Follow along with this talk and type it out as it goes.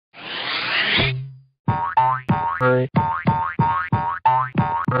I wanted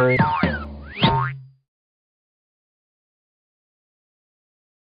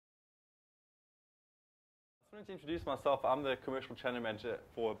to introduce myself. I'm the commercial channel manager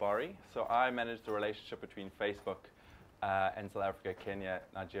for Habari. So I manage the relationship between Facebook and South Africa, Kenya,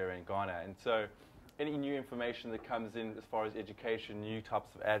 Nigeria, and Ghana. And so any new information that comes in as far as education, new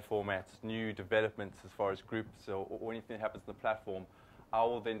types of ad formats, new developments as far as groups or anything that happens on the platform, I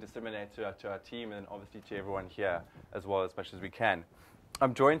will then disseminate to our team and obviously to everyone here as well as much as we can.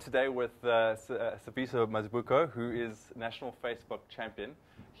 I'm joined today with Sifiso Mazibuko, who is National Facebook Champion.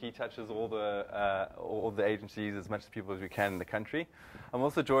 He touches all the agencies, as much as people as we can in the country. I'm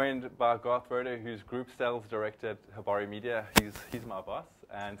also joined by Garth Roeder, who's Group Sales Director at Habari Media. He's my boss,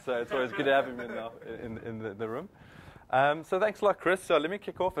 and so it's always good to have him in the room. So thanks a lot, Chris. So let me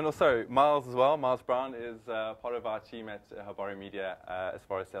kick off, and also Miles as well. Miles Brown is part of our team at Habari Media as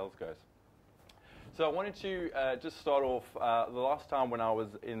far as sales goes. So I wanted to just start off, the last time when I was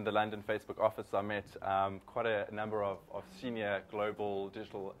in the London Facebook office, I met quite a number of senior global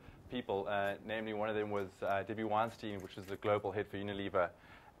digital people. Namely, one of them was Debbie Weinstein, which is the global head for Unilever.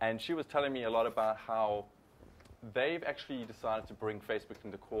 And she was telling me a lot about how they've actually decided to bring Facebook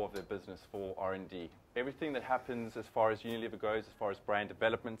into the core of their business for R&D. Everything that happens as far as Unilever goes, as far as brand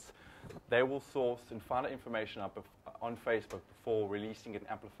developments, they will source and find out information up on Facebook before releasing it and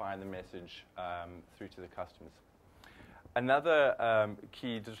amplifying the message through to the customers. Another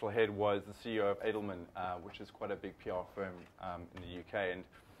key digital head was the CEO of Edelman, which is quite a big PR firm in the UK. And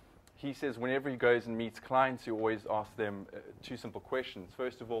he says whenever he goes and meets clients, he always asks them two simple questions.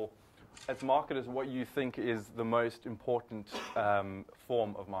 First of all, as marketers, what you think is the most important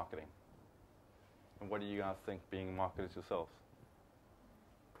form of marketing? And what do you guys think, being marketers yourselves?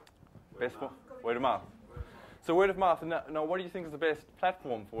 Best form? Word of mouth. So word of mouth. Now, what do you think is the best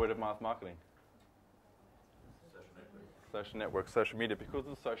platform for word of mouth marketing? Social networks, social media, because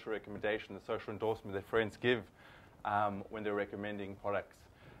of the social recommendation, the social endorsement that friends give when they're recommending products.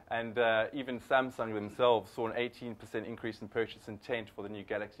 And even Samsung themselves saw an 18% increase in purchase intent for the new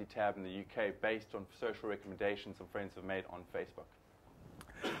Galaxy Tab in the UK based on social recommendations some friends have made on Facebook.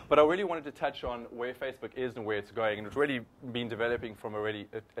 But I really wanted to touch on where Facebook is and where it's going. And it's really been developing from already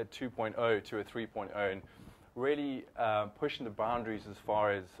a 2.0 to a 3.0 and really pushing the boundaries as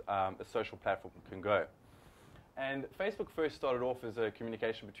far as a social platform can go. And Facebook first started off as a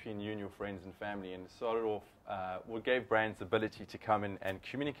communication between you and your friends and family, and started off what gave brands the ability to come in and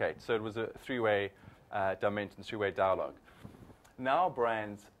communicate. So it was a three-way dimension, three-way dialogue. Now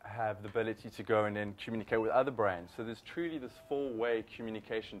brands have the ability to go in and communicate with other brands. So there's truly this four-way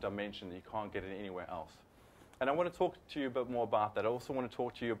communication dimension that you can't get it anywhere else. And I want to talk to you a bit more about that. I also want to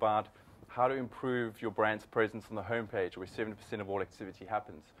talk to you about how to improve your brand's presence on the homepage, where 70% of all activity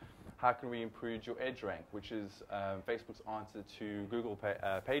happens. How can we improve your edge rank, which is Facebook's answer to Google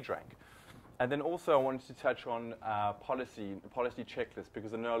PageRank? And then also I wanted to touch on policy checklist,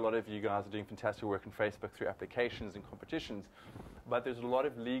 because I know a lot of you guys are doing fantastic work on Facebook through applications and competitions, but there's a lot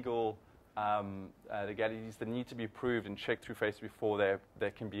of legal legalities that need to be approved and checked through Facebook before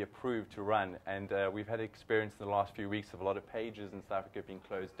they can be approved to run. And we've had experience in the last few weeks of a lot of pages in South Africa being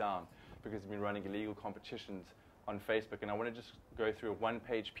closed down because they've been running illegal competitions on Facebook. And I want to just go through a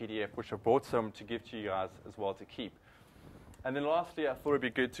one-page PDF, which I brought some to give to you guys as well to keep. And then lastly, I thought it would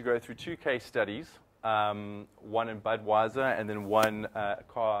be good to go through two case studies, one in Budweiser and then one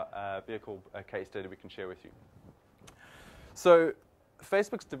vehicle case study we can share with you. So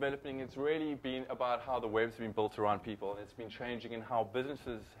Facebook's developing. It's really been about how the web's been built around people. It's been changing in how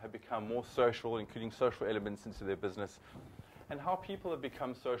businesses have become more social, including social elements into their business, and how people have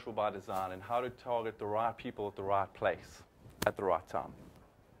become social by design, and how to target the right people at the right place at the right time.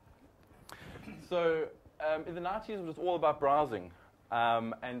 So in the 90s, it was all about browsing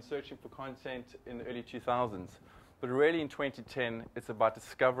and searching for content in the early 2000s. But really in 2010, it's about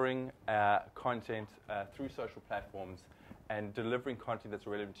discovering content through social platforms and delivering content that's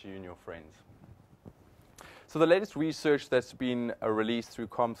relevant to you and your friends. So the latest research that's been released through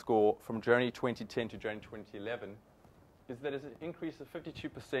ComScore from January 2010 to January 2011 is that there's an increase of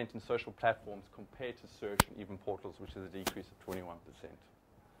 52% in social platforms compared to search and even portals, which is a decrease of 21%.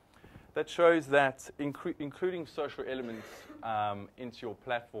 That shows that including social elements into your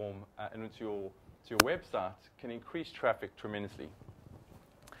platform and into your website can increase traffic tremendously.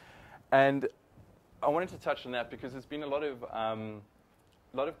 And I wanted to touch on that because there's been a lot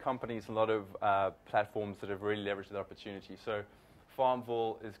of companies, a lot of platforms that have really leveraged that opportunity. So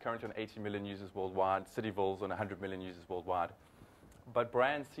Farmville is currently on 80 million users worldwide. Cityville's on 100 million users worldwide. But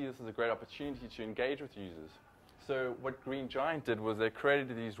brands see this as a great opportunity to engage with users. So what Green Giant did was they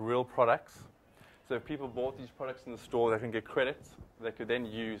created these real products. So if people bought these products in the store, they can get credits they could then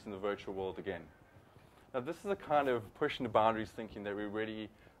use in the virtual world again. Now, this is the kind of pushing the boundaries thinking that we really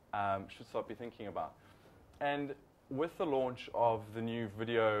should start be thinking about. And with the launch of the new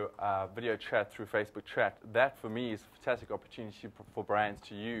video chat through Facebook Chat, that for me is a fantastic opportunity for brands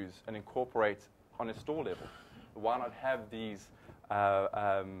to use and incorporate on a store level. Why not have these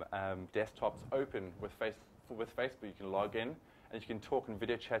desktops open with Facebook? You can log in and you can talk and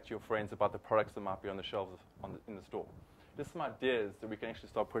video chat to your friends about the products that might be on the shelves in the store. Just some ideas that we can actually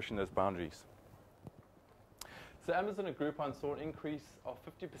start pushing those boundaries. So Amazon and Groupon saw an increase of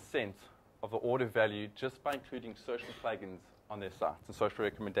 50% of the order value just by including social plugins on their sites and social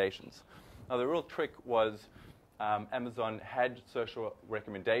recommendations. Now, the real trick was Amazon had social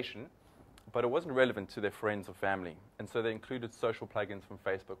recommendation, but it wasn't relevant to their friends or family. And so they included social plugins from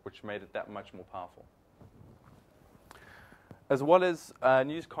Facebook, which made it that much more powerful. As well as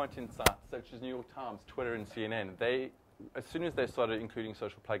news content sites such as New York Times, Twitter, and CNN, as soon as they started including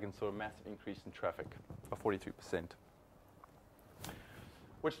social plugins, saw a massive increase in traffic of 42%.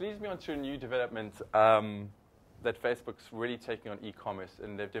 Which leads me on to a new development that Facebook's really taking on e-commerce,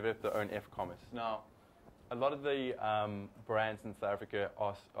 and they've developed their own F-commerce. Now, a lot of the brands in South Africa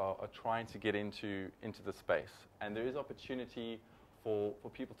are trying to get into the space, and there is opportunity for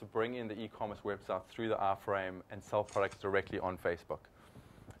people to bring in the e-commerce website through the iframe and sell products directly on Facebook.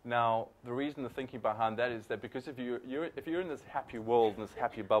 Now, the reason, the thinking behind that is that because if you're in this happy world, in this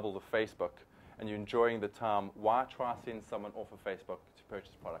happy bubble of Facebook, and you're enjoying the time, why try to send someone off of Facebook to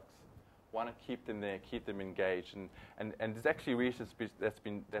purchase products? Why not keep them there, keep them engaged? And there's actually research that's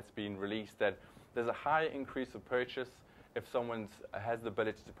been released that there's a higher increase of purchase if someone has the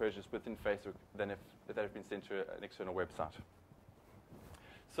ability to purchase within Facebook than if they've been sent to an external website.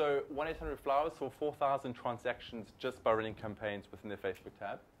 So 1-800-Flowers saw 4,000 transactions just by running campaigns within their Facebook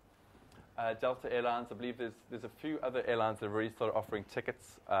tab. Delta Airlines, I believe there's a few other airlines that have already started offering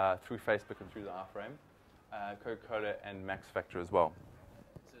tickets through Facebook and through the iframe. Coca-Cola and Max Factor as well.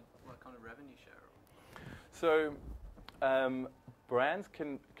 So what kind of revenue share? So brands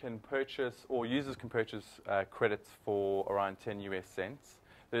can purchase, or users can purchase credits for around 10 US cents.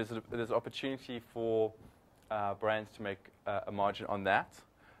 There's an opportunity for brands to make a margin on that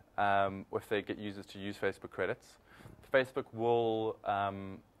if they get users to use Facebook credits. Facebook will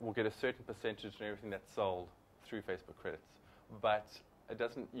get a certain percentage on everything that's sold through Facebook credits, but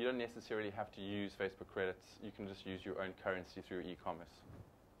you don't necessarily have to use Facebook credits. You can just use your own currency through e-commerce.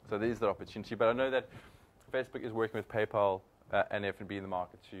 So there's the opportunity. But I know that Facebook is working with PayPal and F&B in the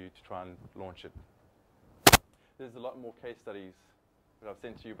market to try and launch it. There's a lot more case studies that I've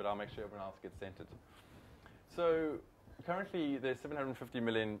sent to you, but I'll make sure everyone else gets sent it. So currently there's 750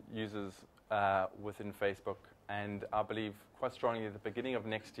 million users within Facebook, and I believe quite strongly at the beginning of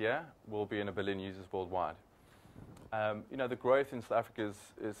next year we'll be in 1 billion users worldwide. The growth in South Africa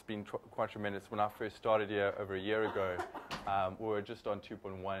has been quite tremendous. When I first started here over a year ago, we were just on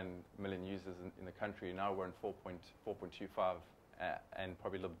 2.1 million users in the country. Now we're in 4.25, and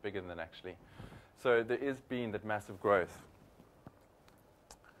probably a little bigger than that actually. So there is been that massive growth.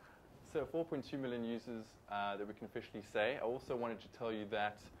 So 4.2 million users that we can officially say. I also wanted to tell you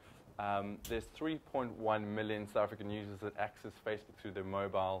that there's 3.1 million South African users that access Facebook through their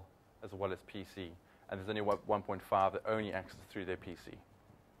mobile as well as PC. And there's only 1.5 that only access through their PC.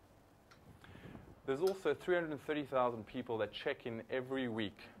 There's also 330,000 people that check in every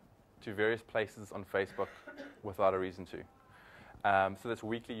week to various places on Facebook without a reason to. So that's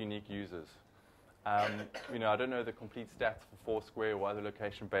weekly unique users. I don't know the complete stats for Foursquare or other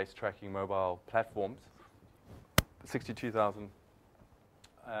location-based tracking mobile platforms. 62,000.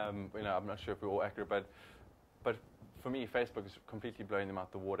 I'm not sure if we're all accurate, but for me, Facebook is completely blowing them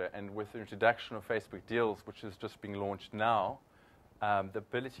out the water. And with the introduction of Facebook Deals, which is just being launched now, the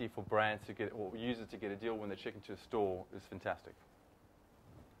ability for brands to get, or users to get a deal when they check into a store is fantastic.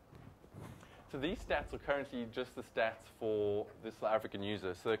 So these stats are currently just the stats for the South African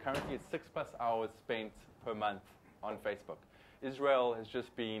user. So currently it's 6+ hours spent per month on Facebook. Israel has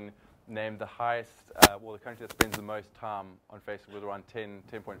just been named the highest, the country that spends the most time on Facebook with around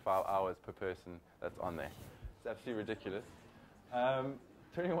 10.5 hours per person that's on there. It's absolutely ridiculous.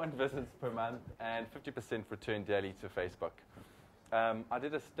 21 visits per month and 50% return daily to Facebook. I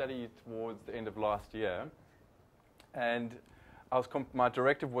did a study towards the end of last year, and my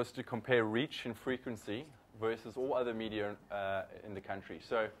directive was to compare reach and frequency versus all other media in the country.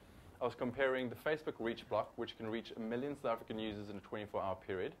 So I was comparing the Facebook reach block, which can reach 1 million South African users in a 24-hour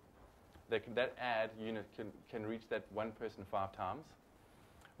period. That ad unit can reach that one person 5 times,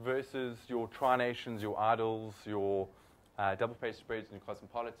 versus your Tri Nations, your Idols, your double page spreads in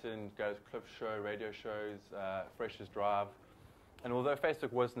Cosmopolitan, Goes Cliff Show, radio shows, Freshers Drive. And although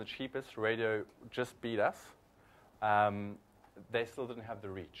Facebook wasn't the cheapest, radio just beat us, they still didn't have the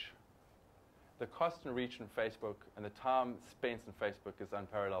reach. The cost and reach in Facebook and the time spent on Facebook is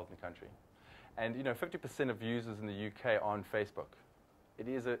unparalleled in the country. And 50% of users in the UK are on Facebook. It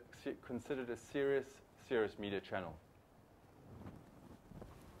is considered a serious media channel.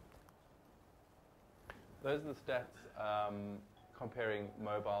 Those are the stats comparing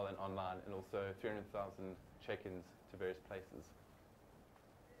mobile and online, and also 300,000 check-ins to various places.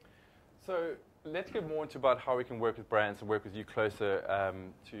 So let's get more into about how we can work with brands and work with you closer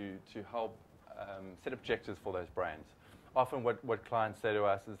to help set objectives for those brands. Often what clients say to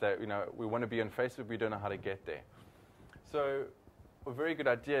us is that we want to be on Facebook, we don't know how to get there. So a very good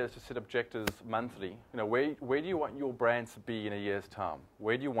idea is to set objectives monthly. Where do you want your brands to be in a year's time?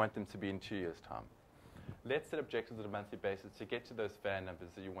 Where do you want them to be in 2 years' time? Let's set objectives on a monthly basis to get to those fan numbers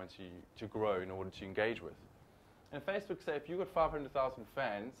that you want to grow in order to engage with. And Facebook say if you've got 500,000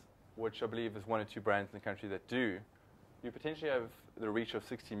 fans, which I believe is 1 or 2 brands in the country that do, you potentially have the reach of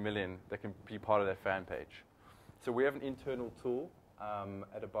 60 million that can be part of that fan page. So we have an internal tool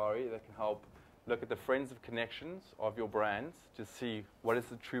at Abari that can help look at the friends of connections of your brands to see what is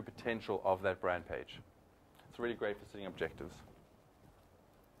the true potential of that brand page. It's really great for setting objectives.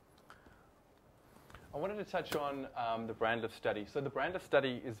 I wanted to touch on the Brand Lift study. So the Brand Lift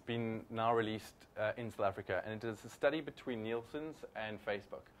study has been now released in South Africa, and it is a study between Nielsen's and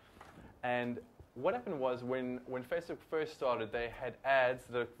Facebook. And what happened was when Facebook first started, they had ads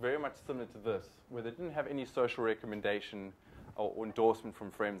that are very much similar to this, where they didn't have any social recommendation or endorsement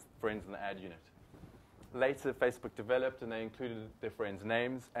from friends in the ad unit. Later, Facebook developed, and they included their friends'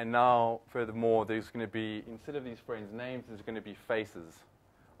 names. And now, furthermore, there's going to be, instead of these friends' names, there's going to be faces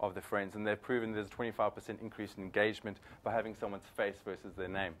of the friends. And they've proven there's a 25% increase in engagement by having someone's face versus their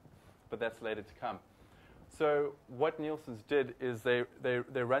name. But that's later to come. So what Nielsen's did is they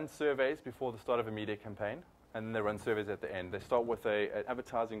run surveys before the start of a media campaign, and then they run surveys at the end. They start with an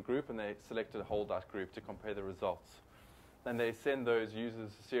advertising group, and they select a holdout group to compare the results. And they send those users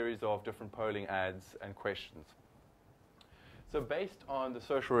a series of different polling ads and questions. So based on the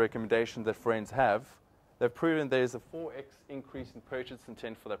social recommendations that friends have, they've proven there's a 4x increase in purchase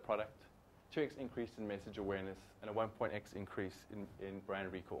intent for that product, 2x increase in message awareness, and a 1.x increase in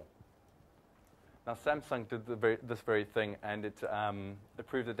brand recall. Now, Samsung did this very thing, and it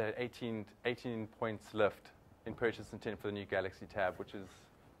proved that they had 18 points lift in purchase intent for the new Galaxy Tab, which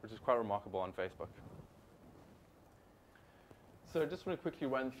is quite remarkable on Facebook. So I just want to quickly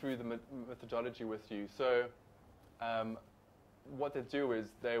run through the methodology with you. So what they do is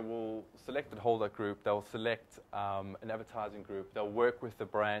they will select a holdout group, they'll select an advertising group, they'll work with the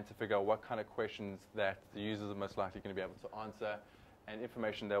brand to figure out what kind of questions that the users are most likely going to be able to answer and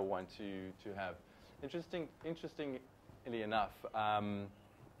information they'll want to have. Interestingly enough,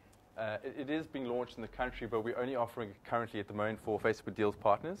 it is being launched in the country, but we're only offering it currently at the moment for Facebook Deals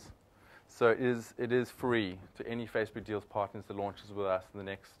partners. So it is free to any Facebook Deals partners that launches with us in the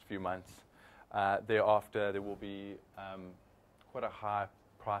next few months. Thereafter, there will be quite a high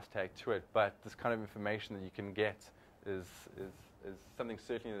price tag to it, but this kind of information that you can get is something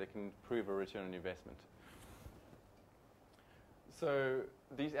certainly that can prove a return on investment. So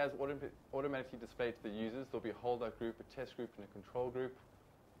these ads automatically display to the users. There'll be a holdout group, a test group, and a control group,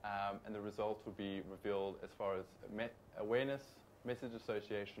 and the results will be revealed as far as awareness, message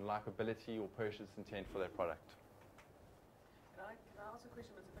association, likability, or purchase intent for that product. Can I ask a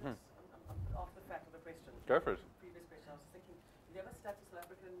question? I'm off the fact of a question. Go for it. Previous question. I was thinking, you have a stat of South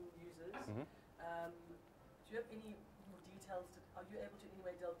African users. Mm-hmm. Do you have any more details? Are you able to in any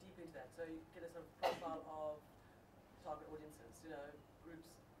way delve deep into that? So you get a sort of profile of target audiences,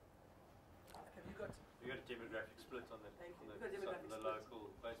 groups. Have you got? You got a demographic split on the local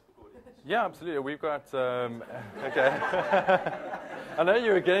Facebook audience. Yeah, absolutely. We've got. Okay. I know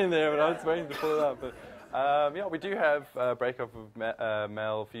you were getting there, but I was waiting to pull it up. But yeah, we do have a breakup of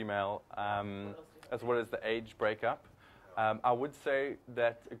male, female, as well as the age breakup. I would say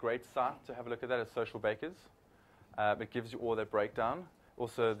that a great site to have a look at that is Social Bakers. It gives you all that breakdown.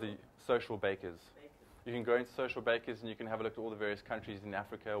 Also, the Social Bakers. You can go into Social Bakers and you can have a look at all the various countries in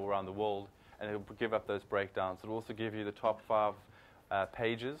Africa or around the world, and it will give up those breakdowns. It will also give you the top 5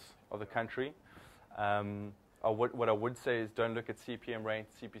 pages of the country. What I would say is don't look at CPM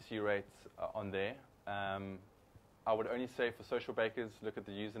rates, CPC rates on there. I would only say for Social Bakers, look at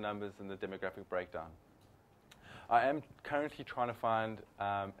the user numbers and the demographic breakdown. I am currently trying to find,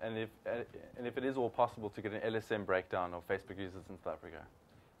 and if it is all possible, to get an LSM breakdown of Facebook users in South Africa.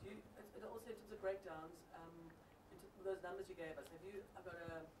 Also, in terms of breakdowns, with those numbers you gave us, have you got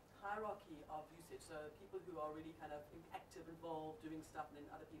a hierarchy of usage? So people who are really kind of active, involved, doing stuff, and then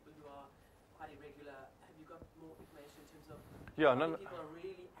other people who are quite irregular. Have you got more information in terms of how many people are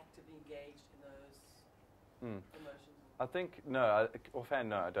really actively engaged in those promotions? I think, no,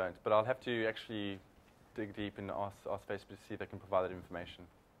 offhand, no, I don't. But I'll have to actually dig deep and ask Facebook to see if they can provide that information.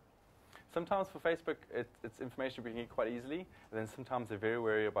 Sometimes for Facebook, it's information we can get quite easily, and then sometimes they're very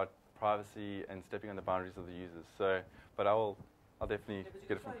wary about privacy and stepping on the boundaries of the users. So, but I'll definitely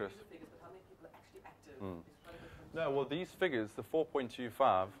get it from Chris. Figures, but how many people are actually active? Is quite a difference. No, well, these figures, the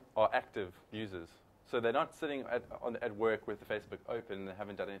 4.25, are active users. So they're not sitting at work with the Facebook open and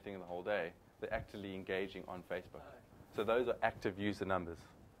haven't done anything the whole day. They're actively engaging on Facebook. So those are active user numbers.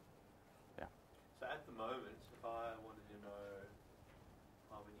 Yeah. So at the moment, if I wanted to know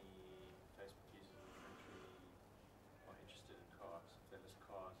how many Facebook users in the country are interested in cars, if they list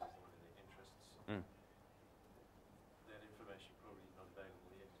cars as one of their interests, that information probably not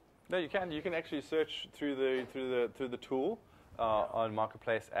available yet. No, you can. You can actually search through the tool on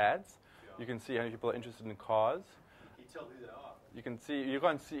Marketplace ads. You can see how many people are interested in cars. Can you tell who they are? You can see. You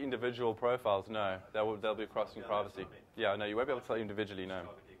can't see individual profiles. No, they'll be crossing privacy. Yeah, no, you won't be able to tell individually. No,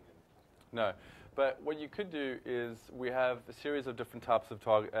 no. But what you could do is we have a series of different types of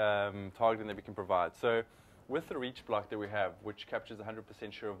targeting that we can provide. So with the reach block that we have, which captures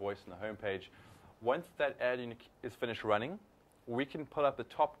 100% share of voice on the homepage, once that ad is finished running, we can pull up the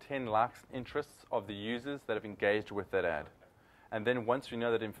top 10 likes and interests of the users that have engaged with that ad. And then once we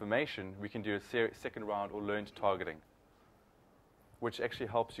know that information, we can do a second round or learned targeting, which actually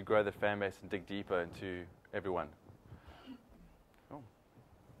helps you grow the fan base and dig deeper into everyone. Oh.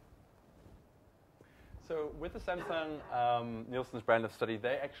 So with the Samsung Nielsen's brand lift study,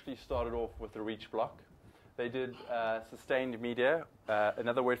 they actually started off with the reach block. They did sustained media.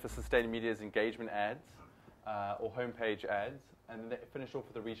 Another word for sustained media is engagement ads or homepage ads. And then they finished off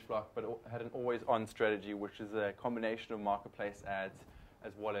with the reach block, but had an always-on strategy, which is a combination of marketplace ads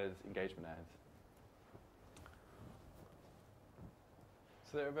as well as engagement ads.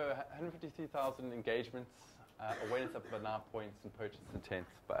 So there are over 153,000 engagements, awareness up by 9 points, and purchase intent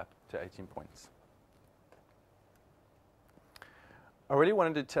by up to 18 points. I really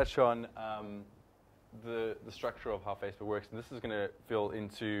wanted to touch on the structure of how Facebook works, and this is going to fill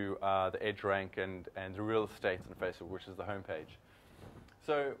into the edge rank and the real estate on Facebook, which is the homepage.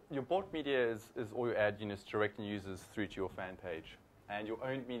 So your bought media is all your ad units directing users through to your fan page, and your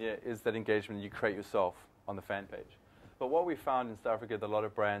owned media is that engagement you create yourself on the fan page. But what we found in South Africa that a lot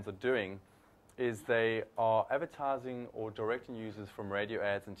of brands are doing is they are advertising or directing users from radio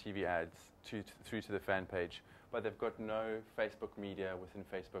ads and TV ads through to the fan page, but they've got no Facebook media within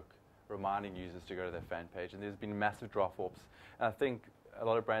Facebook reminding users to go to their fan page, and there's been massive drop-offs. And I think a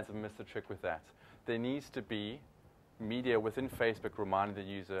lot of brands have missed the trick with that. There needs to be media within Facebook reminding the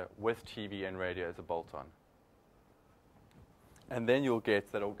user with TV and radio as a bolt-on. And then you'll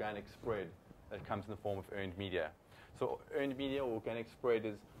get that organic spread that comes in the form of earned media. So earned media or organic spread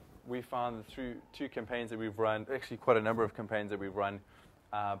is, we found that through 2 campaigns that we've run, actually quite a number of campaigns that we've run,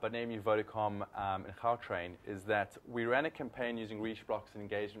 but namely Vodacom and Gautrain, is that we ran a campaign using reach blocks and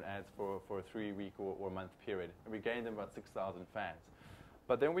engagement ads for a 3-week or a month period. And we gained them about 6,000 fans.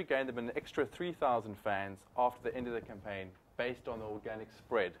 But then we gained them an extra 3,000 fans after the end of the campaign based on the organic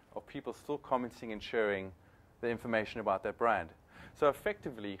spread of people still commenting and sharing the information about their brand. So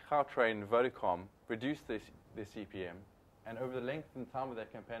effectively, Gautrain and Vodacom reduced their CPM, and over the length and time of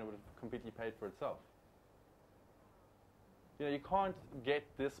that campaign, it would have completely paid for itself. You know, you can't get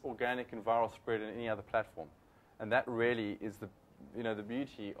this organic and viral spread in any other platform, and that really is the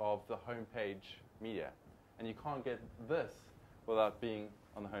beauty of the homepage media. And you can't get this without being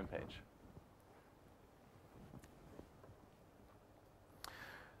on the homepage.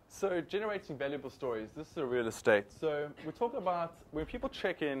 So generating valuable stories, this is a real estate. So we talk about when people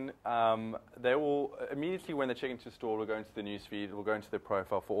check in, they will immediately when they check into a store, will go into the newsfeed, will go into their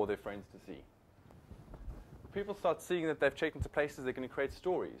profile for all their friends to see. People start seeing that they've checked into places, they're going to create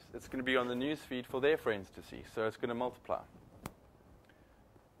stories. It's going to be on the newsfeed for their friends to see, so it's going to multiply.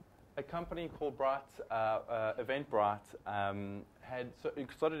 A company called Eventbrite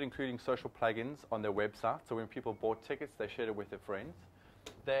started including social plugins on their website, so when people bought tickets, they shared it with their friends.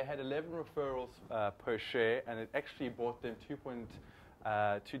 They had 11 referrals per share, and it actually bought them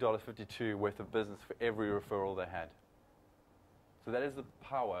 $2.52 worth of business for every referral they had. So that is the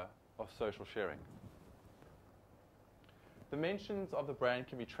power of social sharing. The mentions of the brand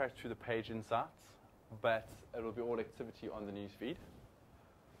can be tracked through the page insights, but it will be all activity on the newsfeed.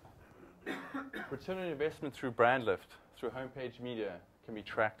 Return on investment through brand lift, through homepage media, can be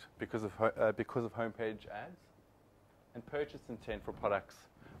tracked because of homepage ads. and purchase intent for products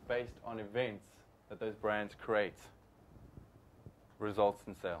based on events that those brands create results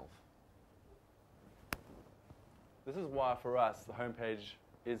in sales. This is why, for us, the homepage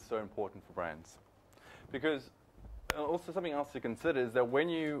is so important for brands. Because also something else to consider is that when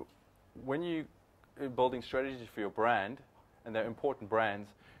you are building strategies for your brand, and they're important brands,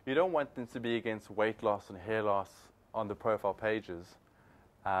 you don't want them to be against weight loss and hair loss on the profile pages.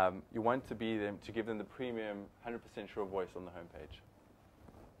 You want to give them the premium 100% sure voice on the homepage.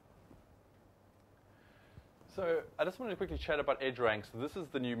 So I just wanted to quickly chat about EdgeRank. So this is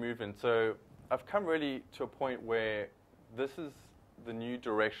the new movement. So I've come really to a point where this is the new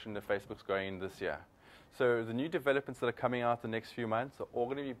direction that Facebook's going in this year. So the new developments that are coming out the next few months are all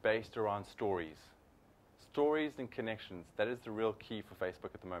going to be based around stories. Stories and connections. That is the real key for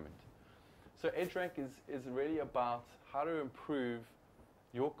Facebook at the moment. So EdgeRank is really about how to improve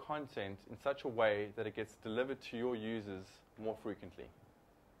your content in such a way that it gets delivered to your users more frequently.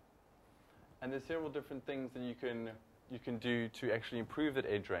 And there's several different things that you can do to actually improve that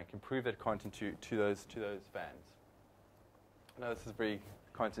EdgeRank, improve that content to those fans. I know this is very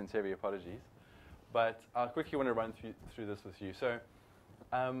content heavy, apologies, but I quickly want to run through this with you. So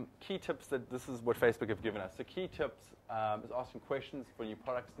key tips this is what Facebook have given us. So key tips is asking questions for new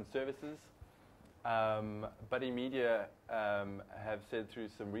products and services. Buddy Media have said through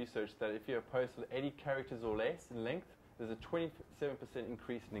some research that if you post with 80 characters or less in length, there's a 27%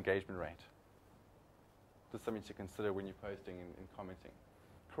 increase in engagement rate. Just something to consider when you're posting and commenting.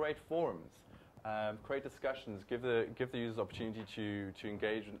 Create forums, create discussions, give the users opportunity to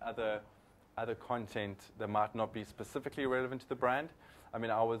engage in other content that might not be specifically relevant to the brand. I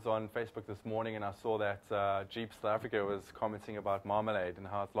mean, I was on Facebook this morning and I saw that Jeep South Africa was commenting about marmalade and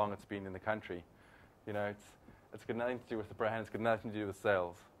how long it's been in the country. You know, it's got nothing to do with the brand, it's got nothing to do with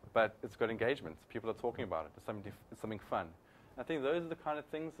sales, but it's got engagement. People are talking about it. It's something fun. I think those are the kind of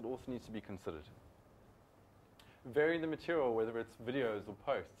things that also need to be considered. Vary the material, whether it's videos or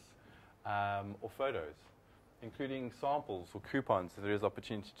posts or photos, including samples or coupons if there is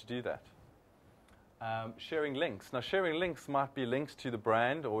opportunity to do that. Sharing links. Now, sharing links might be links to the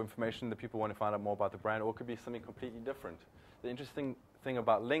brand or information that people want to find out more about the brand, or it could be something completely different. The interesting thing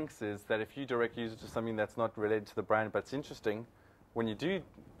about links is that if you direct users to something that's not related to the brand but it's interesting, when you do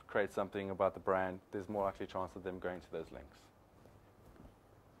create something about the brand, there's more likely chance of them going to those links.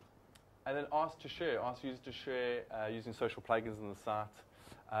 And then ask users to share using social plugins on the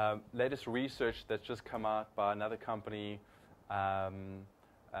site. Latest research that's just come out by another company, something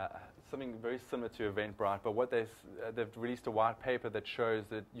very similar to Eventbrite, but what they've released a white paper that shows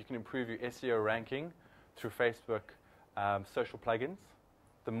that you can improve your SEO ranking through Facebook social plugins.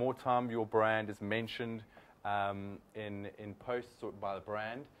 The more time your brand is mentioned in posts or by the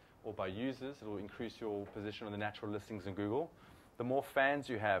brand or by users, it will increase your position on the natural listings in Google. The more fans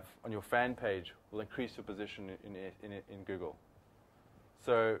you have on your fan page will increase your position in Google.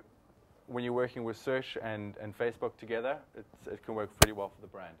 So when you're working with search and Facebook together, it can work pretty well for the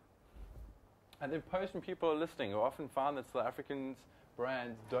brand. And then post when people are listening. I often find that South Africans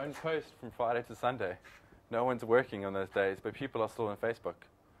brands don't post from Friday to Sunday. No one's working on those days, but people are still on Facebook.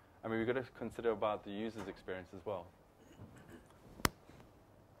 I mean, we've got to consider about the user's experience as well.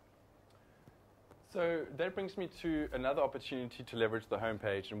 So that brings me to another opportunity to leverage the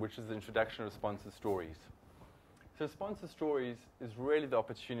homepage, and which is the introduction of sponsored stories. So sponsored stories is really the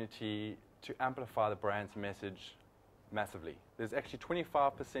opportunity to amplify the brand's message massively. There's actually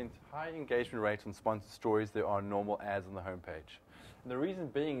 25% higher engagement rate on sponsored stories than there are normal ads on the homepage. And the reason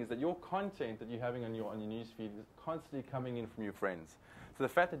being is that your content that you're having on your newsfeed is constantly coming in from your friends. So the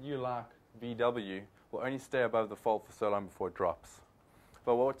fact that you like VW will only stay above the fold for so long before it drops.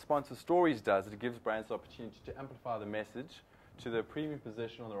 But what Sponsored Stories does is it gives brands the opportunity to amplify the message to the premium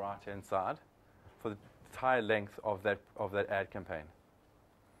position on the right-hand side for the entire length of that ad campaign.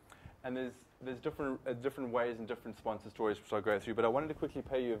 And there's different ways and different sponsored stories which I'll go through, but I wanted to quickly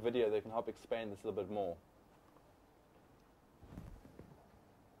play you a video that can help expand this a little bit more.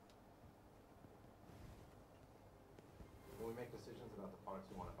 When we make decisions about the products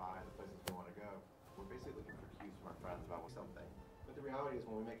we want to buy, the places we want to go, we're basically looking for cues from our friends about something. But the reality is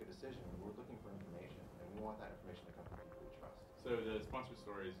when we make a decision, we're looking for information, and we want that information to come from people we trust. So the sponsored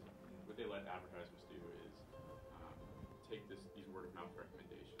stories, what they let advertisers do is take these word of mouth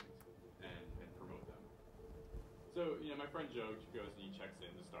recommendations and promote them. So, you know, my friend Joe goes and he checks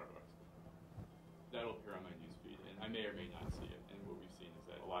in to Starbucks. That'll appear on my newsfeed, and I may or may not see it. And what we've seen is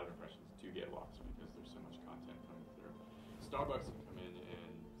that a lot of impressions do get lost because there's so much content coming through. Starbucks can come in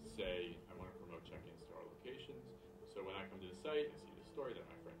and say, I want to promote check-ins to our locations. So when I come to the site, I see the story that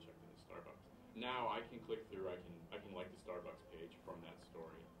my friend checked into Starbucks. Now I can click through, I can like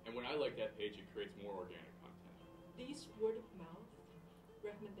like that page, it creates more organic content. These word of mouth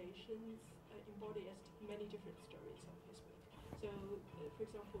recommendations embody as many different stories on Facebook. So, for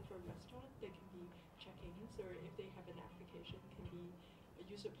example, for a restaurant, they can be check-ins, or if they have an application, can be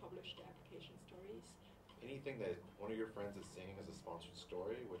user-published application stories. Anything that one of your friends is seeing as a sponsored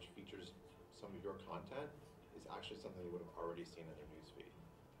story, which features some of your content, is actually something they would have already seen in their newsfeed.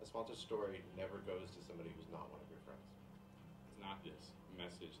 A sponsored story never goes to somebody who's not one of your friends. It's not this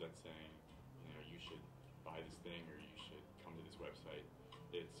message that's saying, you should buy this thing or you should come to this website.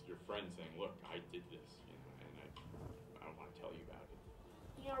 It's your friend saying, look, I did this, and I don't want to tell you about it.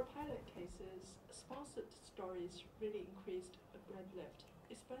 In our pilot cases, sponsored stories really increased brand lift,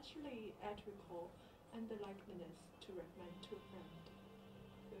 especially ad recall and the likeliness to recommend to a friend.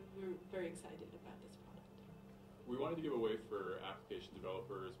 We're very excited about this product. We wanted to give a way for application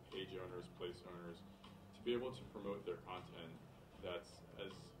developers, page owners, place owners to be able to promote their content that's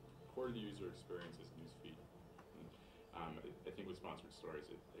as core to the user experience as newsfeed. I think with sponsored stories,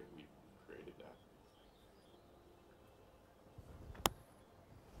 we've created that.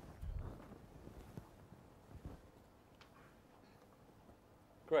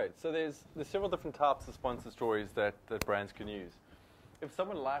 Great. So there's several different types of sponsored stories that brands can use. If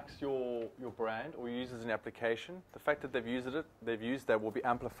someone likes your brand or uses an application, the fact that they've used that will be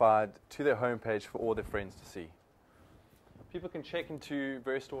amplified to their homepage for all their friends to see. People can check into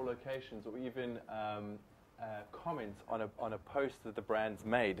various store locations or even comment on a post that the brand's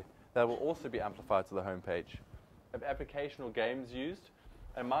made that will also be amplified to the homepage. If application or games used,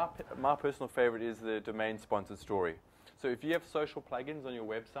 and my personal favorite is the domain sponsored story. So if you have social plugins on your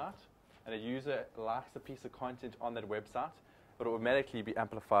website and a user likes a piece of content on that website, it will automatically be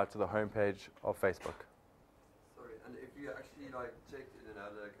amplified to the homepage of Facebook. Sorry, and if you actually checked in and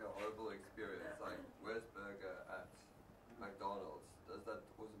had a horrible experience, like where's burger at McDonald's, does that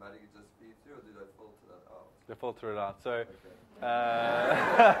automatically just feed through, or do they filter that out? They filter it out. So Okay.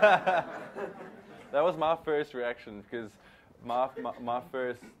 that was my first reaction, because my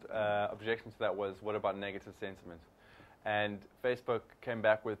first objection to that was, what about negative sentiment? And Facebook came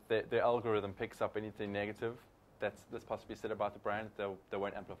back with their algorithm picks up anything negative that's possibly said about the brand. They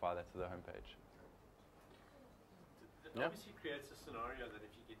won't amplify that to the homepage. It obviously creates a scenario that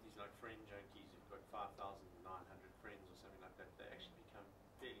if you get these friend junkies who've got 5,900 friends or something like that, they actually become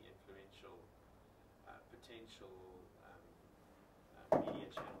fairly influential potential media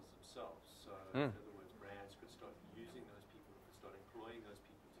channels themselves. So in other words, brands could start using those people, could start employing those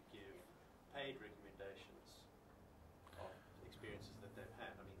people to give paid recommendations of experiences that they've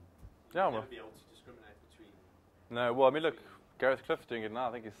had. I mean, you'll never be able to discriminate between... No, well, I mean, look, Gareth Cliff's doing it now.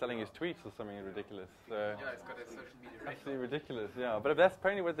 I think he's selling his tweets or something ridiculous. So Yeah, it's got a social media rating. absolutely ridiculous, yeah. But that's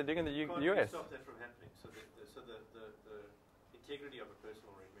apparently what they're doing in the You can't US. stop that from happening. So the integrity of a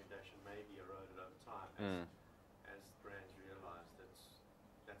personal recommendation may be eroded over time as brands realise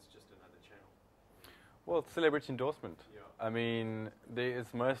that's just another channel. Well, it's celebrity endorsement. Yeah. I mean, there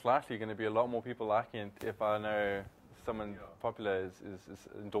is most likely going to be a lot more people liking it if I know someone popular is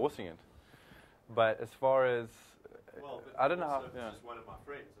endorsing it. But as far as Well, but I don't know how. also if Yeah. it's just one of my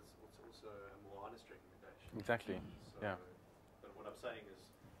friends, it's also a more honest recommendation. Exactly. So, Yeah. But what I'm saying is,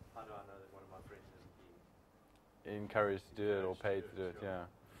 how do I know that one of my friends isn't being... Encouraged to do it or paid to do it. Sure. Yeah.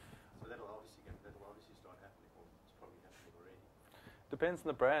 So that'll obviously start happening, or it's probably happening already. Depends on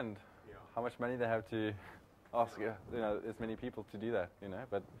the brand. Yeah. How much money they have to ask as many people to do that,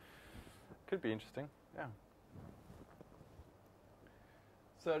 but could be interesting. Yeah.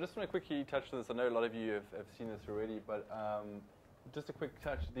 So I just want to quickly touch on this. I know a lot of you have seen this already, but just a quick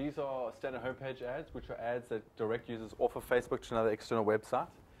touch. These are standard homepage ads, which are ads that direct users off of Facebook to another external website.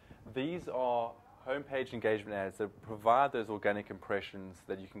 These are homepage engagement ads that provide those organic impressions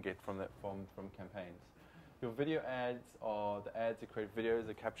that you can get from campaigns. Your video ads are the ads that create videos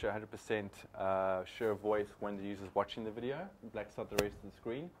that capture 100% share of voice when the user's watching the video, blacks out the rest of the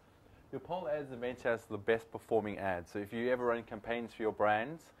screen. Your poll ads are meant to have the best performing ads. So if you ever run campaigns for your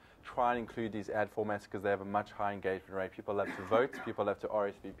brands, try and include these ad formats because they have a much higher engagement rate. People love to vote, people love to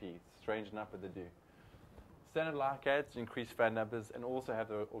RSVP. It's strange enough, but they do. Standard like ads increase fan numbers and also have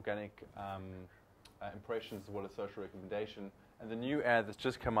the organic impressions as well as social recommendation. And the new ad that's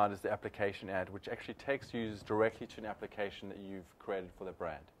just come out is the application ad, which actually takes users directly to an application that you've created for the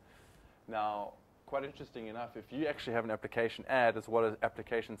brand. Now, quite interesting enough, if you actually have an application ad as well as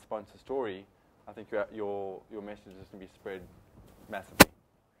application sponsor story, I think your message is going to be spread massively.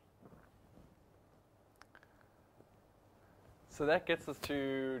 So that gets us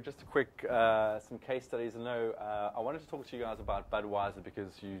to just a quick some case studies. I know I wanted to talk to you guys about Budweiser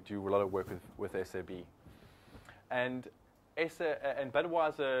because you do a lot of work with SAB. And and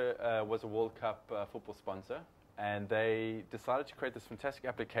Budweiser was a World Cup football sponsor, and they decided to create this fantastic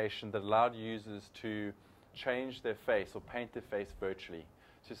application that allowed users to change their face or paint their face virtually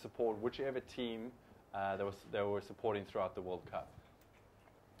to support whichever team they were supporting throughout the World Cup.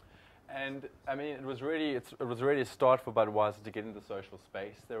 And I mean, it was really a start for Budweiser to get into the social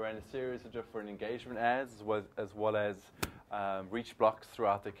space. They ran a series of different engagement ads as well as reach blocks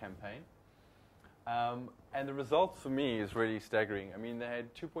throughout the campaign. And the results for me is really staggering. I mean, they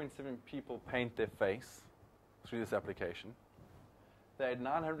had 2.7 people paint their face through this application. They had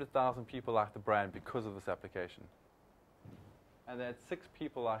 900,000 people like the brand because of this application. And they had 6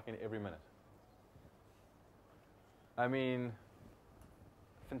 people liking every minute. I mean,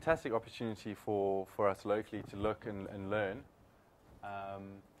 fantastic opportunity for us locally to look and learn. But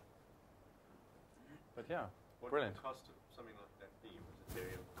yeah, brilliant. What would the cost of something like that be? Was it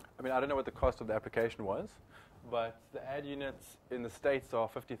very I mean, I don't know what the cost of the application was, but the ad units in the States are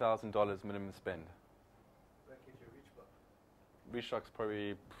 $50,000 minimum spend. that gives you a reach block? Reach block's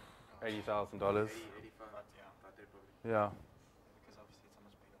probably $80,000. 80, 85. But they're probably Yeah. Because obviously it's a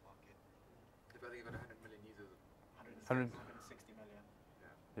much bigger market. If I think about 100 million users. 160 million.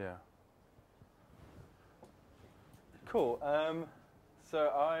 Yeah. Cool. So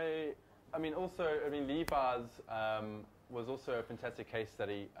I mean, Levi's was also a fantastic case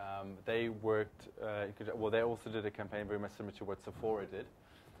study. They worked, they also did a campaign very much similar to what Sephora did.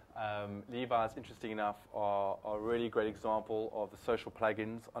 Levi's, interesting enough, are a really great example of the social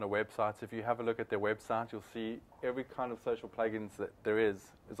plugins on a website. So if you have a look at their website, you'll see every kind of social plugins that there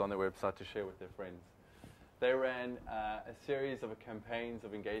is on their website to share with their friends. They ran a series of campaigns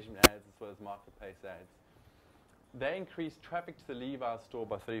of engagement ads as well as marketplace ads. They increased traffic to the Levi's store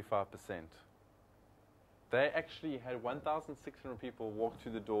by 35%. They actually had 1,600 people walk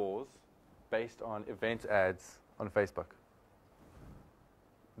through the doors based on event ads on Facebook.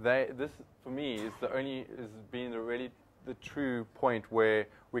 This, for me, is being the true point where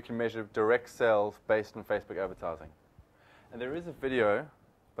we can measure direct sales based on Facebook advertising. And there is a video,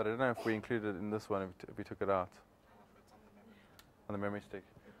 but I don't know if we included it in this one, if we took it out. On the memory stick.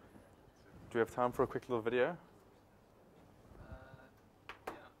 Do we have time for a quick little video?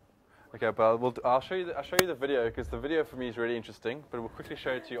 Okay, but I'll show you the video, because the video for me is really interesting, but we'll quickly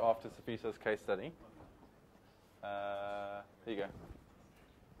show it to you after Safisa's case study. There you go.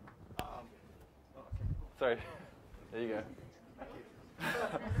 Sorry. There you go.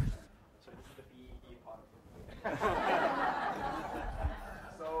 So this is the BEE part of it.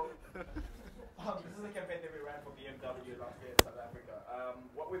 So, this is a campaign that we ran for BMW last year in South Africa.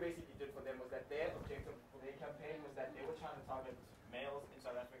 What we basically did for them was that their objective for their campaign was that they were trying to target males in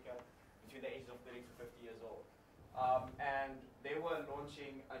South Africa between the ages of 30 to 50 years old. And they were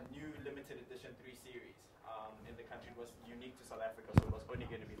launching a new limited edition 3 series in the country. It was unique to South Africa, so it was only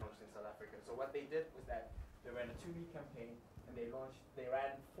going to be launched in South Africa. So what they did was that they ran a 2-week campaign, and they ran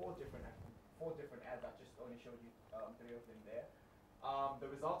 4 different ads. I just only showed you 3 of them there. The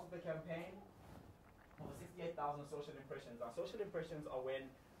results of the campaign was 68,000 social impressions. Now, social impressions are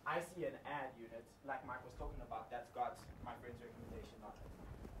when I see an ad unit, like Mike was talking about, that's got my friend's recommendation on it.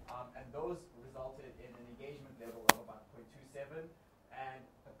 And those resulted in an engagement level of about 0.27 and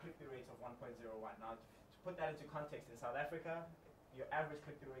a click-through rate of 1.01. Now, to put that into context, in South Africa, your average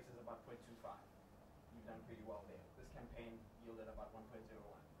click-through rate is about 0.25. You've done pretty well there. This campaign yielded about 1.01.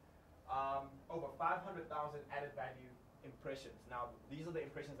 Over 500,000 added value impressions. Now, these are the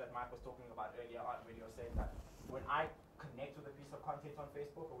impressions that Mike was talking about earlier on when he was saying that when I connect with a piece of content on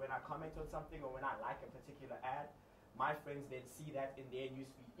Facebook, or when I comment on something, or when I like a particular ad, my friends then see that in their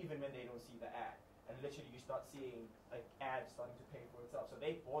newsfeed, even when they don't see the ad. And literally, you start seeing an ad starting to pay for itself. So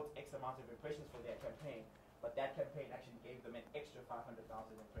they bought X amount of impressions for their campaign, but that campaign actually gave them an extra 500,000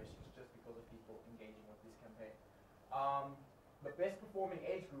 impressions just because of people engaging with this campaign. The best performing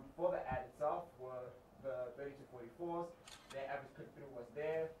age group for the ad itself were the 30 to 44s. Their average click-through was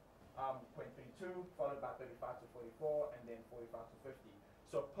there, 0.32, followed by 35 to 44, and then 45 to 50.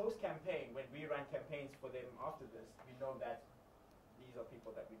 So post-campaign, when we ran campaigns for them after this, we know that these are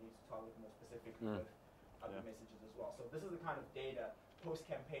people that we need to target more specifically with other messages as well. So this is the kind of data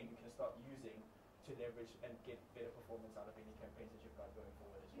post-campaign you can start using to leverage and get better performance out of any campaigns that you've got going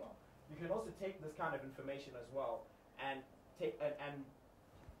forward as well. You can also take this kind of information as well and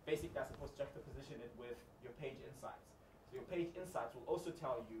basically, I suppose, juxtaposition it with your page insights. So your page insights will also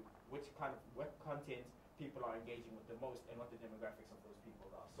tell you what content people are engaging with the most and what the demographics of those people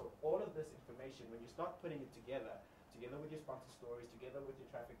are. So all of this information, when you start putting it together with your sponsor stories, together with your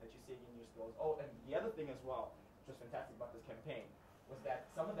traffic that you're seeing in your stores. Oh, and the other thing as well, which was fantastic about this campaign, was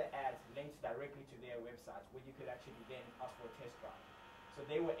that some of the ads linked directly to their websites where you could actually then ask for a test drive. So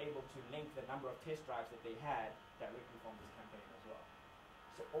they were able to link the number of test drives that they had directly from this campaign as well.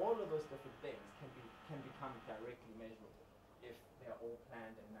 So all of those different things can become directly measurable if they are all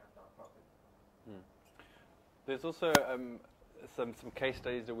planned and mapped out properly. There's also some case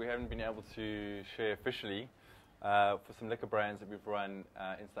studies that we haven't been able to share officially for some liquor brands that we've run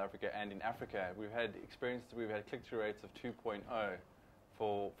in South Africa and in Africa. We've had click-through rates of 2.0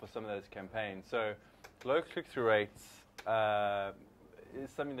 for some of those campaigns. So low click-through rates is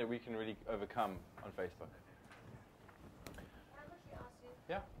something that we can really overcome on Facebook. Can I quickly ask you?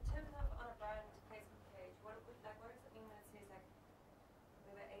 Yeah. In terms of on a brand Facebook page, what does it mean when it says like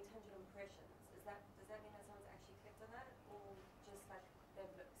there were 800 impressions? Does that mean that someone's actually clicked on that, or just like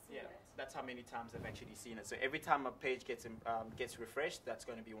they've seen it? That's how many times they've actually seen it. So every time a page gets refreshed, that's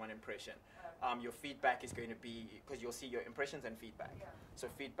going to be one impression. Your feedback is going to be, because you'll see your impressions and feedback. Yeah.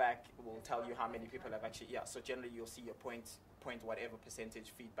 So feedback will tell you how many people have actually, so generally you'll see your point whatever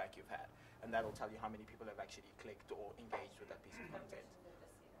percentage feedback you've had, and that'll tell you how many people have actually clicked or engaged with that piece of content.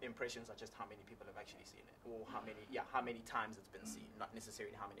 Impressions are just how many people have actually seen it, or how many times it's been seen. Not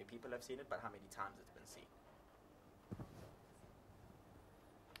necessarily how many people have seen it, but how many times it's been seen.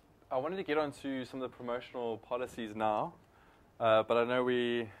 I wanted to get onto some of the promotional policies now, but I know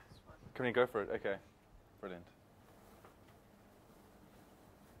can we go for it? Okay, brilliant.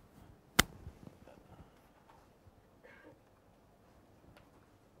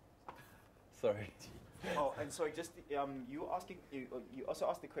 Sorry. Oh, and sorry, just you also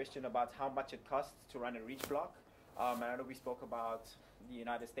asked the question about how much it costs to run a reach block. And I know we spoke about the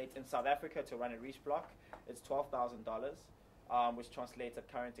United States. In South Africa, to run a reach block, it's $12,000, which translates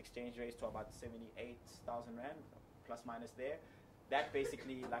at current exchange rates to about 78,000 rand, plus minus there. That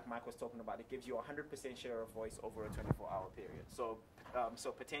basically, like Mike was talking about, it gives you 100% share of voice over a 24-hour period. So,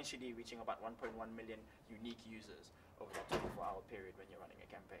 so potentially reaching about 1.1 million unique users over that 24-hour period when you're running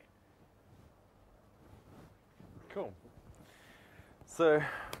a campaign. Cool. So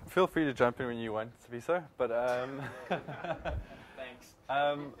feel free to jump in when you want to be so, but thanks.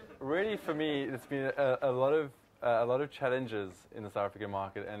 Really for me, it's been a lot of challenges in the South African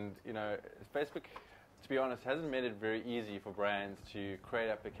market, and Facebook, to be honest, hasn't made it very easy for brands to create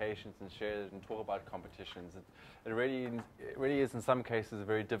applications and share it and talk about competitions. It really is in some cases a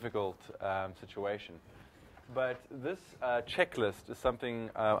very difficult situation. But this checklist is something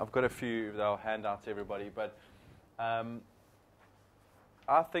I've got a few that I'll hand out to everybody, but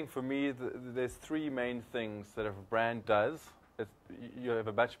I think for me there's three main things that if a brand does, you have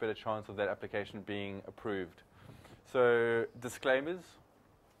a much better chance of that application being approved. So disclaimers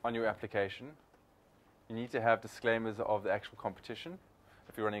on your application. You need to have disclaimers of the actual competition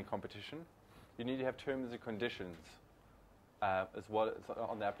if you're running a competition. You need to have terms and conditions as well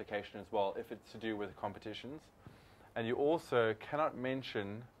on the application as well if it's to do with competitions. And you also cannot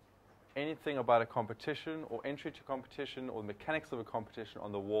mention anything about a competition or entry to competition or the mechanics of a competition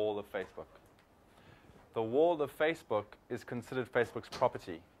on the wall of Facebook. The wall of Facebook is considered Facebook's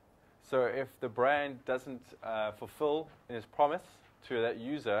property. So if the brand doesn't fulfill in its promise to that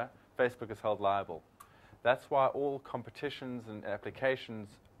user, Facebook is held liable. That's why all competitions and applications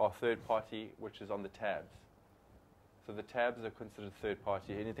are third party, which is on the tabs. So the tabs are considered third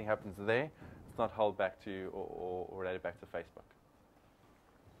party. Anything happens there, it's not held back to or related back to Facebook.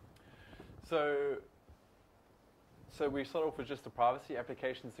 So we start off with just the privacy.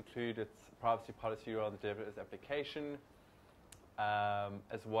 Applications include its privacy policy around the developer's application,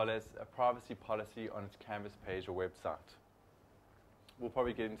 as well as a privacy policy on its Canvas page or website. We'll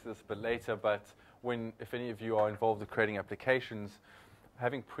probably get into this a bit later, but if any of you are involved in creating applications,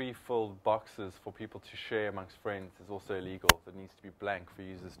 having pre-filled boxes for people to share amongst friends is also illegal. It needs to be blank for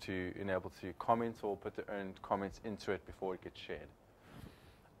users to enable to comment or put their own comments into it before it gets shared.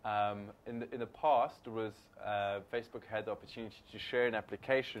 In the past, it was Facebook had the opportunity to share an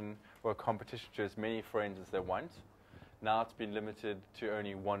application or a competition to as many friends as they want. Now it's been limited to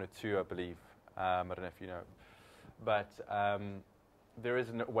only one or two, I believe. I don't know if you know. But there is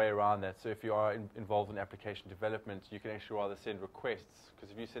a way around that. So if you are involved in application development, you can actually rather send requests. Because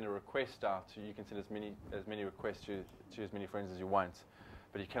if you send a request out, you can send as many requests to as many friends as you want.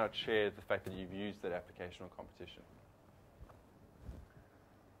 But you cannot share the fact that you've used that application or competition.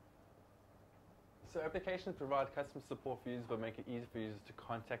 So applications provide customer support for users but make it easy for users to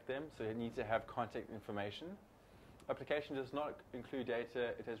contact them. So you need to have contact information. Application does not include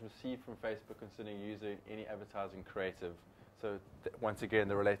data it has received from Facebook concerning a user in any advertising creative. So once again,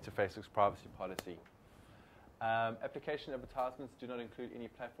 they relate to Facebook's privacy policy. Application advertisements do not include any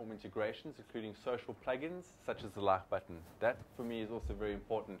platform integrations, including social plugins, such as the like button. That, for me, is also very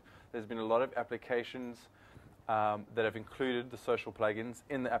important. There's been a lot of applications that have included the social plugins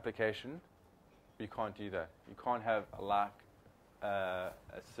in the application. You can't do that. You can't have a like a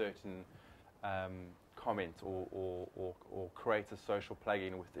certain comment or create a social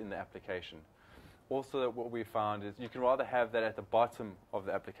plugin within the application. Also, what we found is you can rather have that at the bottom of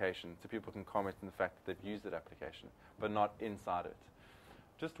the application so people can comment on the fact that they've used that application, but not inside it.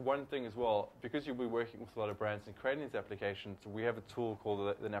 Just one thing as well, because you'll be working with a lot of brands and creating these applications, we have a tool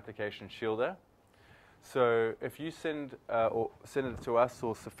called an application shielder. So if you send it to us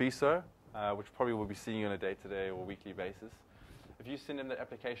or Sophiso, which probably will be seeing you on a day-to-day or weekly basis, if you send in the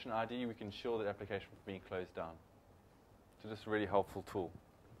application ID, we can shield the application from being closed down. So just a really helpful tool.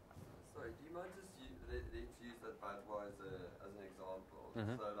 Sorry, do you mind just let's use that Budweiser as an example?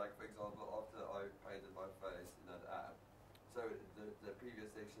 Mm-hmm. So, like, for example, after I painted my face in that app, so the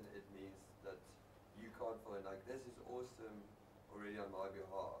previous section, it means that you can't find, like, this is awesome already on my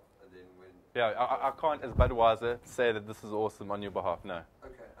behalf, and then when... Yeah, I can't, as Budweiser, say that this is awesome on your behalf, no.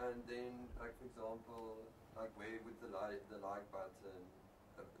 Okay, and then, like, for example, like, where would the like button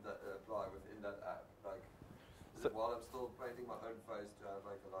apply within that app? Like, is it while I'm still painting my own face to have,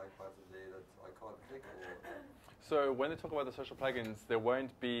 like, a like button there that I can't click, or... So when they talk about the social plugins, there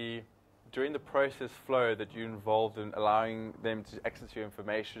won't be, during the process flow that you're involved in allowing them to access your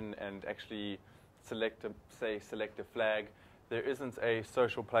information and actually select a flag, there isn't a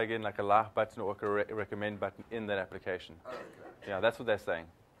social plugin like a like button or a recommend button in that application. Oh, okay. Yeah, that's what they're saying.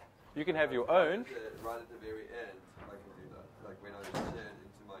 You can have your own. Right at the very end, I can do that, like when I share it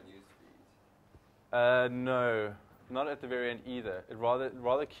into my newsfeed. No, not at the very end either. It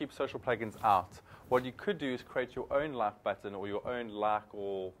rather keep social plugins out. What you could do is create your own like button or your own like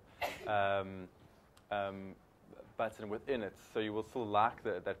or button within it, so you will still like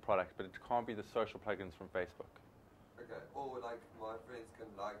that product, but it can't be the social plugins from Facebook. Okay, or like my friends can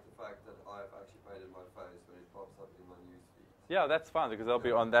like the fact that I've actually painted my face when it pops up in my newsfeed. Yeah, that's fine because they'll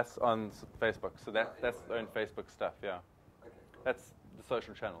be that's on Facebook, so that's their own Facebook stuff. Yeah, okay, cool. That's the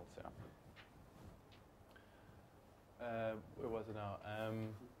social channels. Yeah. Where was it now?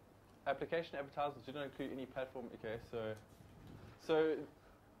 Application advertisements do not include any platform. Okay, so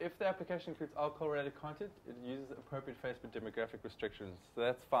if the application includes alcohol-related content, it uses appropriate Facebook demographic restrictions. So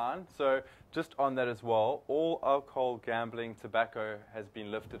that's fine. So just on that as well, all alcohol, gambling, tobacco has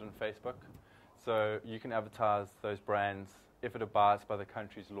been lifted on Facebook. So you can advertise those brands if it abides by the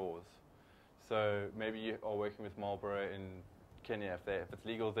country's laws. So maybe you are working with Marlboro in Kenya. If it's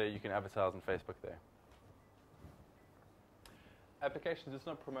legal there, you can advertise on Facebook there. Application does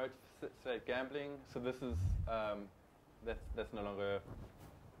not promote state gambling, so this is that's no longer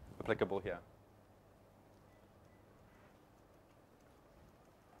applicable here.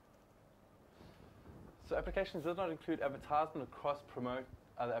 So applications does not include advertisement or cross-promote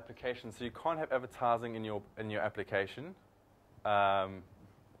other applications. So you can't have advertising in your application,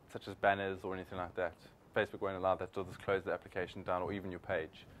 such as banners or anything like that. Facebook won't allow that. They'll just close the application down, or even your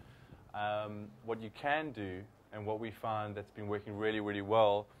page. What you can do, and what we find that's been working really, really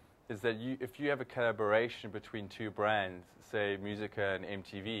well, is that if you have a collaboration between two brands, say Musica and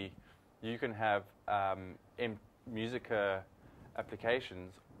MTV, you can have Musica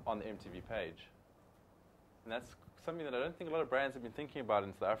applications on the MTV page. And that's something that I don't think a lot of brands have been thinking about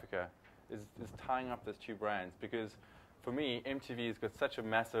in South Africa, is tying up those two brands. Because for me, MTV has got such a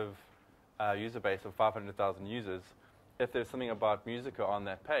massive user base of 500,000 users. If there's something about Musica on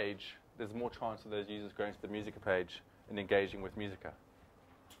that page, there's more chance of those users going to the Musica page and engaging with Musica.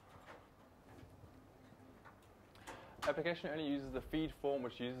 Application only uses the feed form,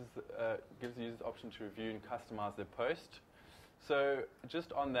 which gives users the option to review and customize their post. So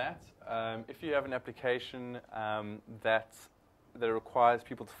just on that, if you have an application that requires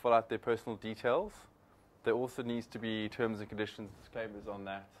people to fill out their personal details, there also needs to be terms and conditions, disclaimers on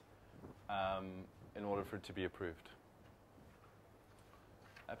that in order for it to be approved.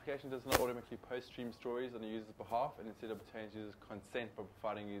 Application does not automatically post stream stories on a user's behalf, and instead obtains users' consent by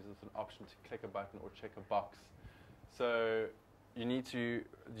providing users an option to click a button or check a box. So the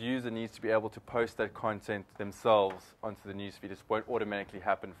user needs to be able to post that content themselves onto the newsfeed. It won't automatically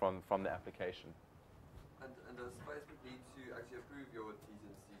happen from the application. And does Facebook need to actually approve your T's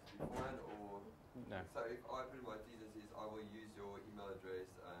and C's beforehand, or no? So if I put in my T's and C's, I will use your email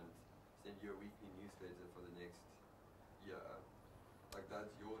address and send you a weekly newsletter for the next year. Like,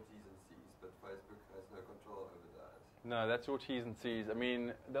 that's your T's and C's, but Facebook has no control over that. No, that's your T's and C's. I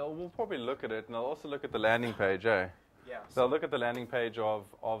mean, we'll probably look at it, and they'll also look at the landing page, eh? Yeah. They'll look at the landing page of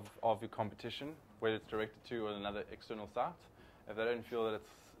your competition, where it's directed to, or another external site. If they don't feel that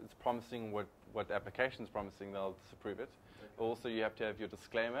it's promising what the application is promising, they'll disapprove it. Okay. Also, you have to have your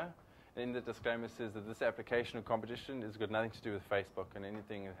disclaimer. And in the disclaimer says that this application or competition has got nothing to do with Facebook, and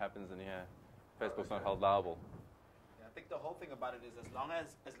anything that happens in here, Facebook's not held liable. Yeah, I think the whole thing about it is as long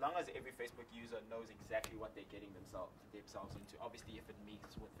as every Facebook user knows exactly what they're getting themselves into. Obviously, if it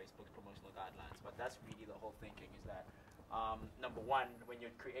meets with Facebook's promotional guidelines, but that's really the whole thinking is that. Number one, when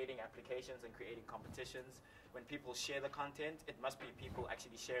you're creating applications and creating competitions, when people share the content, it must be people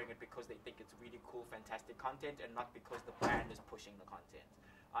actually sharing it because they think it's really cool, fantastic content, and not because the brand is pushing the content.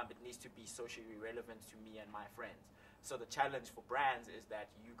 It needs to be socially relevant to me and my friends. So the challenge for brands is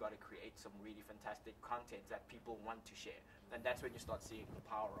that you got to create some really fantastic content that people want to share, and that's when you start seeing the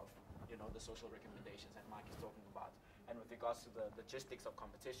power of, the social recommendations that Mike is talking about. And with regards to the logistics of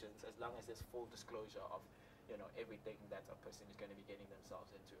competitions, as long as there's full disclosure of everything that a person is going to be getting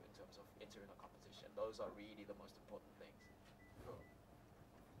themselves into in terms of entering a competition. Those are really the most important things.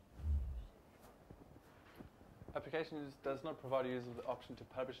 Applications does not provide users with the option to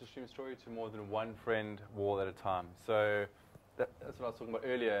publish a stream story to more than one friend wall at a time. So that's what I was talking about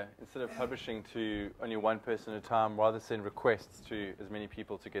earlier. Instead of publishing to only one person at a time, rather send requests to as many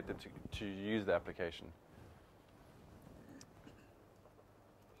people to get them to use the application.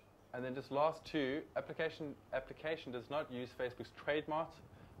 And then just last two, application does not use Facebook's trademark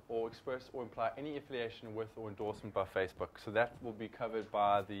or express or imply any affiliation with or endorsement by Facebook. So that will be covered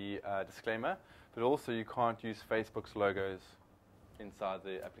by the disclaimer. But also you can't use Facebook's logos inside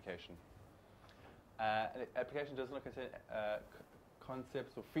the application. An application does not contain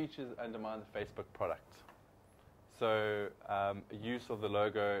concepts or features that undermine the Facebook product. So use of the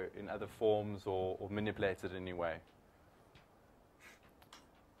logo in other forms or manipulate it in any way.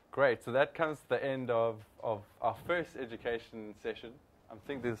 Great, so that comes to the end of our first education session. I'm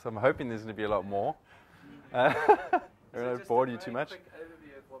hoping there's going to be a lot more. I don't bored you too much. Quick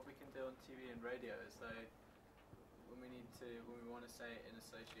overview of what we can do on TV and radio is when we want to say in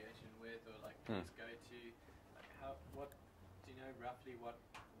association with, or please go to, what do you know roughly what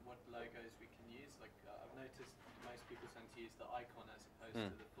logos we can use? I've noticed most people tend to use the icon as opposed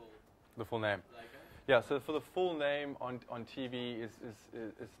to the full name logo. Yeah, so for the full name on TV is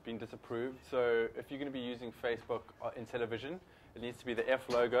been disapproved. So if you're going to be using Facebook in television, it needs to be the F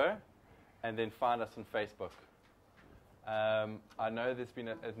logo, and then find us on Facebook. I know there's been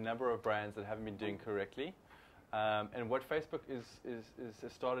a number of brands that haven't been doing correctly, and what Facebook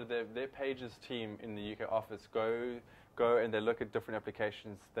has started their pages team in the UK office go and they look at different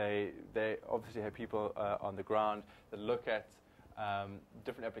applications. They obviously have people on the ground that look at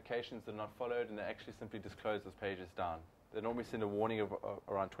different applications that are not followed, and they actually simply just close those pages down. They normally send a warning of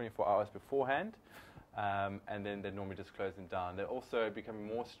around 24 hours beforehand, and then they normally just close them down. They're also becoming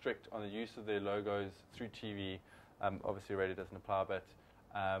more strict on the use of their logos through TV. Obviously, radio doesn't apply, but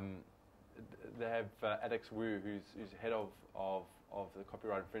they have Alex Wu, who's head of the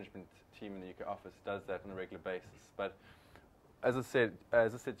copyright infringement team in the UK office, does that on a regular basis. But as I said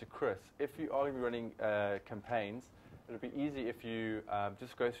to Chris, if you are going to be running campaigns, it'll be easy if you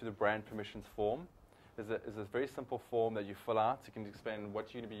just go through the brand permissions form. There's a very simple form that you fill out. You can explain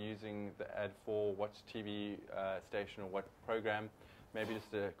what you're going to be using the ad for, what TV station or what program, maybe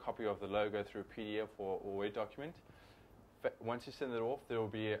just a copy of the logo through a PDF or Word document. Once you send it off, there will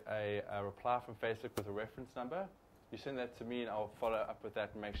be a reply from Facebook with a reference number. You send that to me and I'll follow up with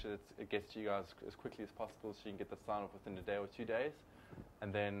that and make sure that it gets to you guys as quickly as possible so you can get the sign off within a day or 2 days,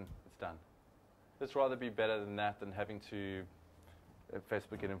 and then it's done. It's rather be better than that than having to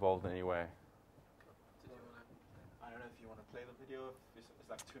Facebook get involved in any way. I don't know if you want to play the video. It's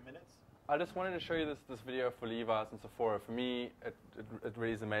like 2 minutes. I just wanted to show you this video for Levi's and Sephora. For me, it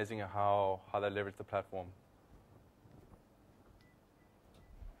really is amazing how they leverage the platform.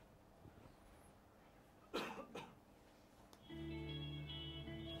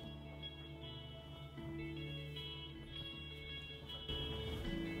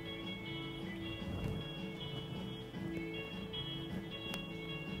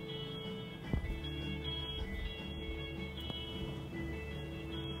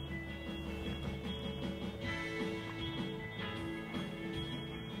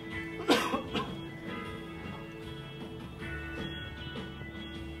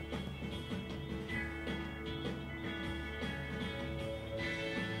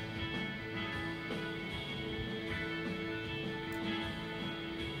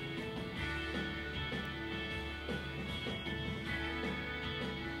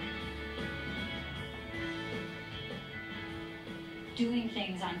 Doing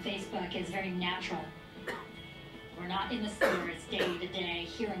things on Facebook is very natural. We're not not in the stores day to day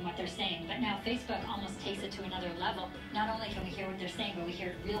hearing what they're saying. But now Facebook almost takes it to another level. Not only can we hear what they're saying, but we hear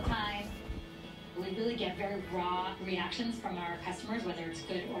it real time. We really get very raw reactions from our customers, whether it's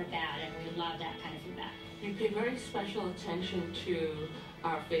good or bad, and we love that kind of feedback. We pay very special attention to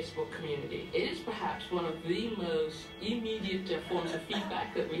our Facebook community. It is perhaps one of the most immediate forms of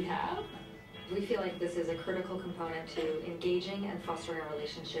feedback that we have. We feel like this is a critical component to engaging and fostering a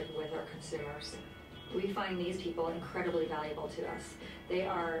relationship with our consumers. We find these people incredibly valuable to us. They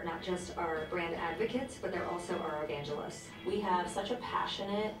are not just our brand advocates, but they're also our evangelists. We have such a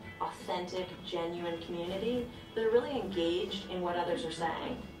passionate, authentic, genuine community. They're really engaged in what others are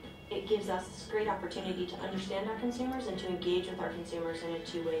saying. It gives us this great opportunity to understand our consumers and to engage with our consumers in a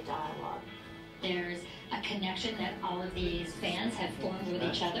two-way dialogue. There's a connection that all of these fans have formed with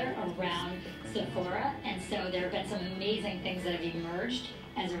each other around Sephora, and so there have been some amazing things that have emerged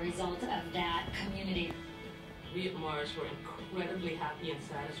as a result of that community. We at Mars were incredibly happy and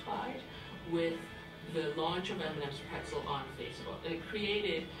satisfied with the launch of M&M's Pretzel on Facebook. And it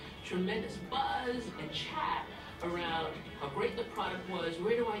created tremendous buzz and chat around how great the product was,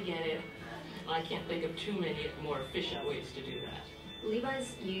 where do I get it? I can't think of too many more efficient ways to do that.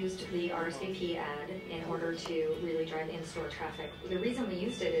 Levi's used the RSVP ad in order to really drive in-store traffic. The reason we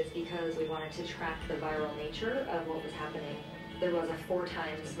used it is because we wanted to track the viral nature of what was happening. There was a 4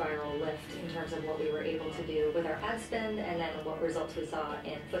 times viral lift in terms of what we were able to do with our ad spend and then what results we saw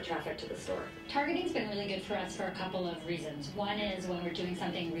in foot traffic to the store. Targeting's been really good for us for a couple of reasons. One is when we're doing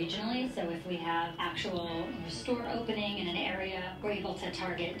something regionally, so if we have actual store opening in an area, we're able to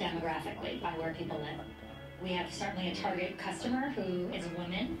target demographically by where people live. We have certainly a target customer who is a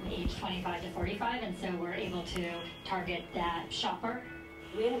woman, aged 25 to 45, and so we're able to target that shopper.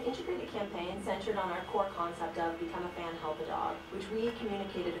 We had an integrated campaign centered on our core concept of Become a Fan, Help a Dog, which we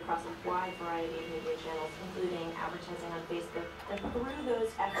communicated across a wide variety of media channels, including advertising on Facebook. And through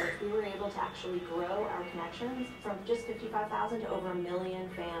those efforts, we were able to actually grow our connections from just 55,000 to over 1 million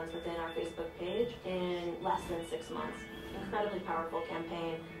fans within our Facebook page in less than 6 months. Incredibly powerful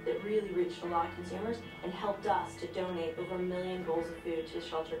campaign that really reached a lot of consumers and helped us to donate over 1 million bowls of food to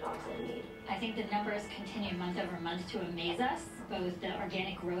shelter dogs in need. I think the numbers continue month over month to amaze us, both the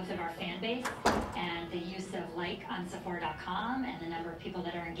organic growth of our fan base and the use of like on Sephora.com and the number of people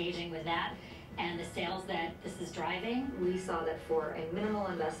that are engaging with that and the sales that this is driving. We saw that for a minimal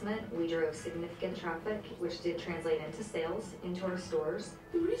investment, we drove significant traffic, which did translate into sales into our stores.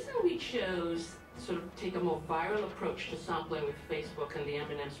 The reason we chose sort of take a more viral approach to sampling with Facebook and the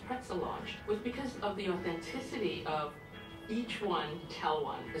M&M's Pretzel launch was because of the authenticity of each one tell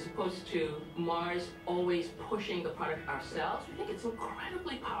one, as opposed to Mars always pushing the product ourselves. We think it's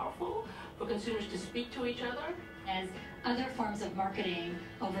incredibly powerful for consumers to speak to each other. As other forms of marketing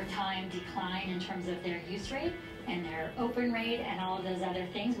over time decline in terms of their use rate and their open rate and all of those other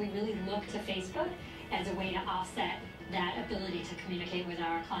things, we really look to Facebook as a way to offset that ability to communicate with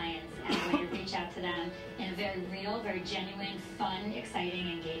our clients and a way to reach out to them in a very real, very genuine, fun, exciting,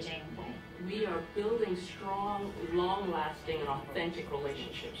 engaging way. We are building strong, long-lasting, and authentic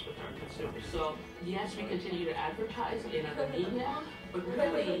relationships with our consumers. So yes, we continue to advertise in other media, but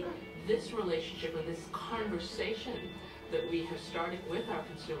really this relationship and this conversation that we have started with our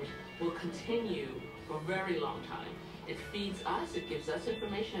consumers will continue for a very long time. It feeds us, it gives us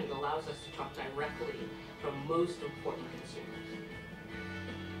information, and it allows us to talk directly from most important consumers.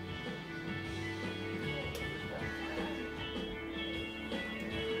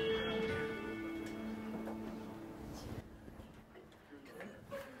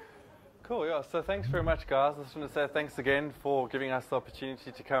 Cool, yeah, so thanks very much, guys. I just want to say thanks again for giving us the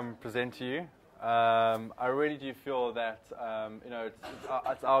opportunity to come present to you. I really do feel that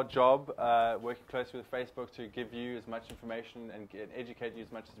it's our job working closely with Facebook to give you as much information and educate you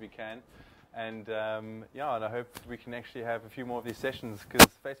as much as we can. And and I hope we can actually have a few more of these sessions because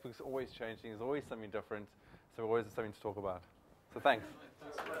Facebook's always changing. There's always something different, so always something to talk about. So thanks.